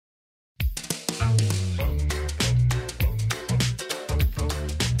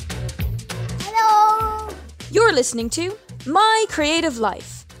Hello! You're listening to My Creative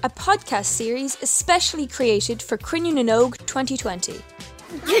Life, a podcast series especially created for Crinne na nÓg 2020.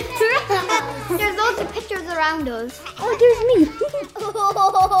 There's loads of pictures around us. Oh, there's me.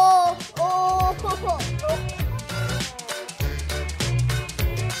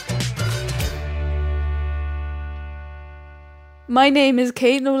 My name is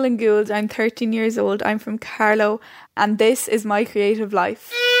Kate Nolan Gould. I'm 13 years old. I'm from Carlow, and this is My Creative Life.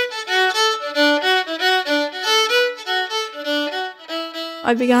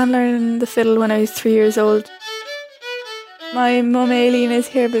 I began learning the fiddle when I was 3 years old. My mum Aileen is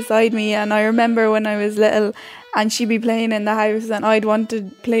here beside me, and I remember when I was little and she'd be playing in the house and I'd want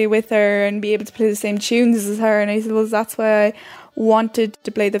to play with her and be able to play the same tunes as her, and I suppose that's why I wanted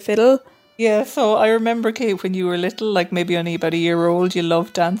to play the fiddle. Yeah, so I remember, Kate, when you were little, like maybe only about a year old, you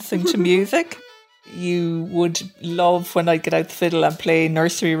loved dancing to music. You would love when I'd get out the fiddle and play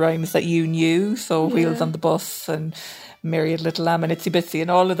nursery rhymes that you knew, so Wheels on the Bus and Mary Had a Little Lamb and Itsy Bitsy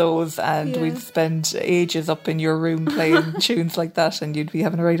and all of those, and we'd spend ages up in your room playing tunes like that, and you'd be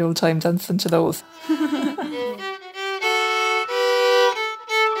having a right old time dancing to those.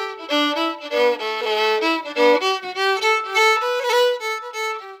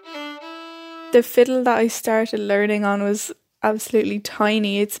 The fiddle that I started learning on was absolutely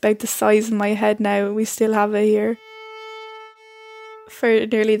tiny. It's about the size of my head now. We still have it here. For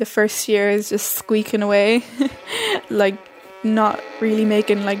nearly the first year, I was just squeaking away, like not really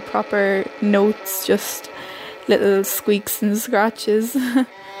making like proper notes, just little squeaks and scratches.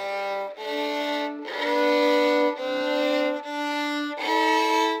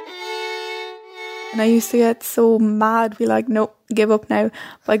 And I used to get so mad, be like, nope, give up now.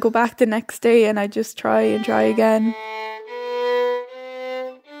 But I go back the next day and I just try and try again.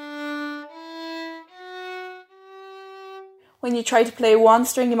 When you try to play one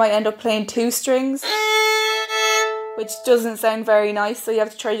string, you might end up playing two strings, which doesn't sound very nice. So you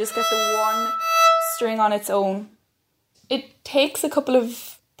have to try to just get the one string on its own. It takes a couple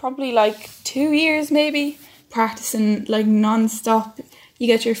of, probably like 2 years maybe, practicing like non-stop. You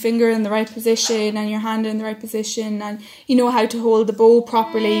get your finger in the right position and your hand in the right position, and you know how to hold the bow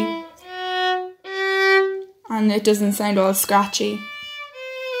properly, and it doesn't sound all scratchy.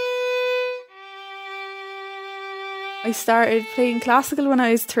 I started playing classical when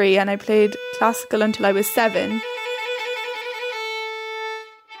I was 3, and I played classical until I was 7.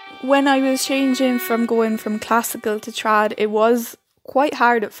 When I was changing from going from classical to trad, it was quite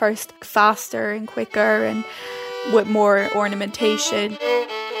hard at first, faster and quicker and with more ornamentation.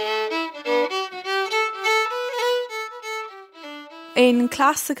 In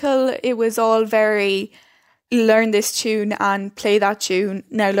classical, it was all very learn this tune and play that tune,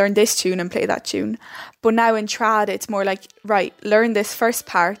 now learn this tune and play that tune. But now in trad, it's more like, right, learn this first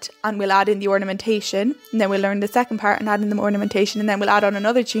part and we'll add in the ornamentation, and then we'll learn the second part and add in the ornamentation, and then we'll add on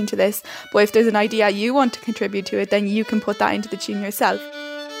another tune to this. But if there's an idea you want to contribute to it, then you can put that into the tune yourself.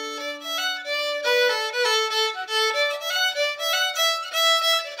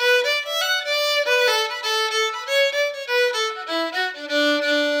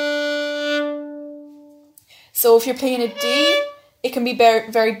 So if you're playing a D, it can be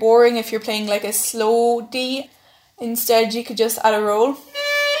very boring if you're playing like a slow D. Instead, you could just add a roll.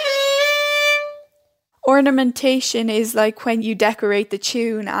 Ornamentation is like when you decorate the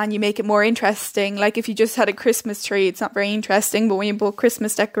tune and you make it more interesting. Like if you just had a Christmas tree, it's not very interesting, but when you put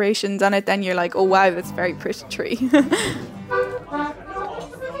Christmas decorations on it, then you're like, oh wow, that's a very pretty tree.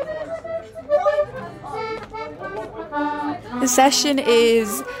 The session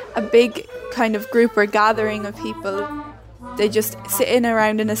is a big kind of group or gathering of people. They just sit in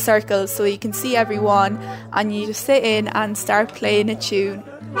around in a circle so you can see everyone, and you just sit in and start playing a tune.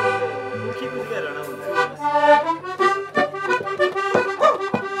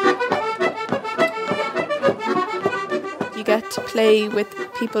 You get to play with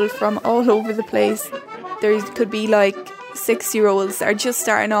people from all over the place. There could be like 6-year-olds that are just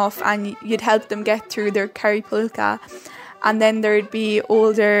starting off, and you'd help them get through their Kerry polka. And then there'd be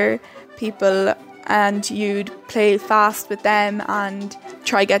older people, and you'd play fast with them and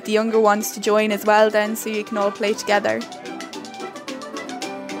try get the younger ones to join as well then, so you can all play together.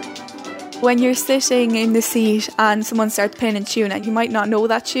 When you're sitting in the seat and someone starts playing a tune and you might not know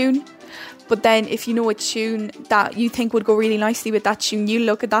that tune, but then if you know a tune that you think would go really nicely with that tune, you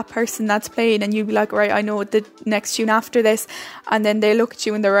look at that person that's playing and you'll be like, right, I know the next tune after this, and then they look at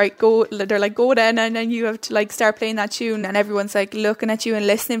you and they're like, go then, and then you have to like start playing that tune, and everyone's like looking at you and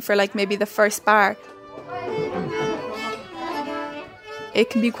listening for like maybe the first bar. It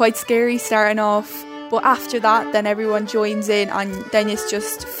can be quite scary starting off, but after that then everyone joins in, and then it's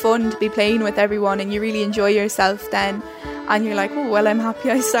just fun to be playing with everyone, and you really enjoy yourself then, and you're like, oh well, I'm happy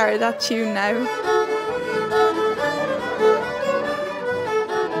I started that tune now.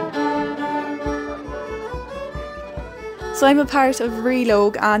 So I'm a part of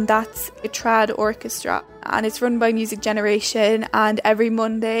Relogue, and that's a trad orchestra, and it's run by Music Generation, and every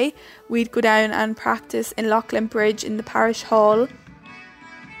Monday we'd go down and practice in Loughlin Bridge in the parish hall.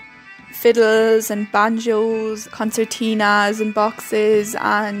 Fiddles and banjos, concertinas and boxes,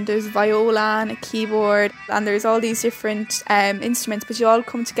 and there's viola and a keyboard, and there's all these different instruments, but you all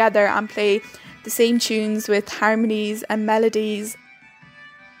come together and play the same tunes with harmonies and melodies.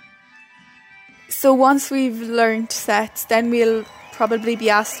 So once we've learnt sets, then we'll probably be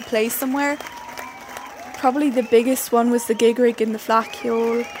asked to play somewhere. Probably the biggest one was the gig rig in the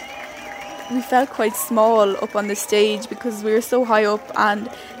Flackhole. We felt quite small up on the stage because we were so high up and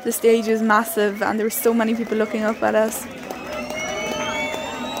the stage was massive and there were so many people looking up at us.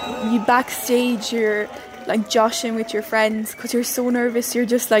 You backstage, you're like joshing with your friends because you're so nervous, you're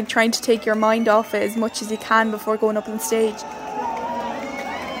just like trying to take your mind off it as much as you can before going up on stage.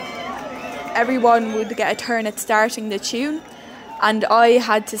 Everyone would get a turn at starting the tune, and I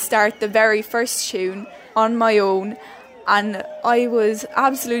had to start the very first tune on my own, and I was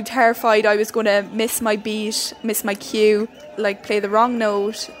absolutely terrified I was going to miss my beat, miss my cue, like play the wrong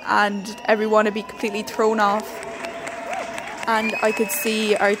note, and everyone would be completely thrown off. And I could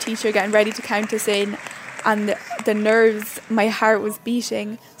see our teacher getting ready to count us in, and the nerves, my heart was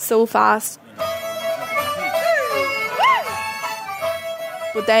beating so fast.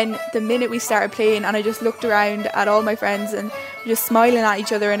 But then the minute we started playing, and I just looked around at all my friends and just smiling at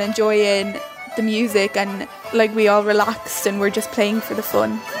each other and enjoying the music, and like we all relaxed and we're just playing for the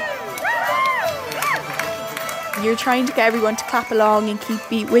fun. You're trying to get everyone to clap along and keep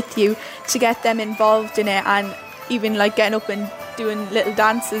beat with you to get them involved in it, and even like getting up and doing little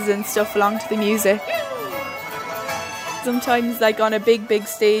dances and stuff along to the music. Sometimes like on a big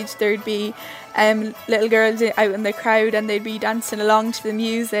stage there'd be little girls out in the crowd and they'd be dancing along to the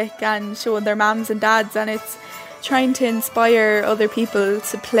music and showing their mums and dads, and it's trying to inspire other people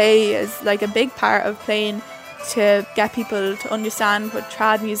to play is like a big part of playing, to get people to understand what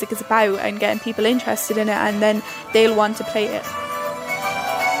trad music is about and getting people interested in it, and then they'll want to play it.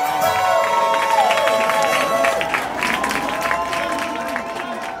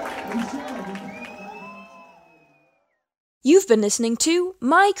 You've been listening to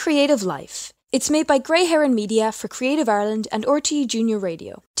My Creative Life. It's made by Grey Heron Media for Creative Ireland and RTE Junior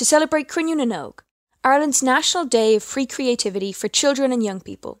Radio to celebrate Cruinniú na nÓg, Ireland's National Day of Free Creativity for Children and Young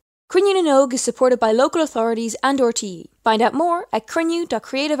People. Cruinniú na nÓg is supported by local authorities and RTE. Find out more at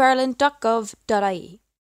cruinniú.creativeireland.gov.ie.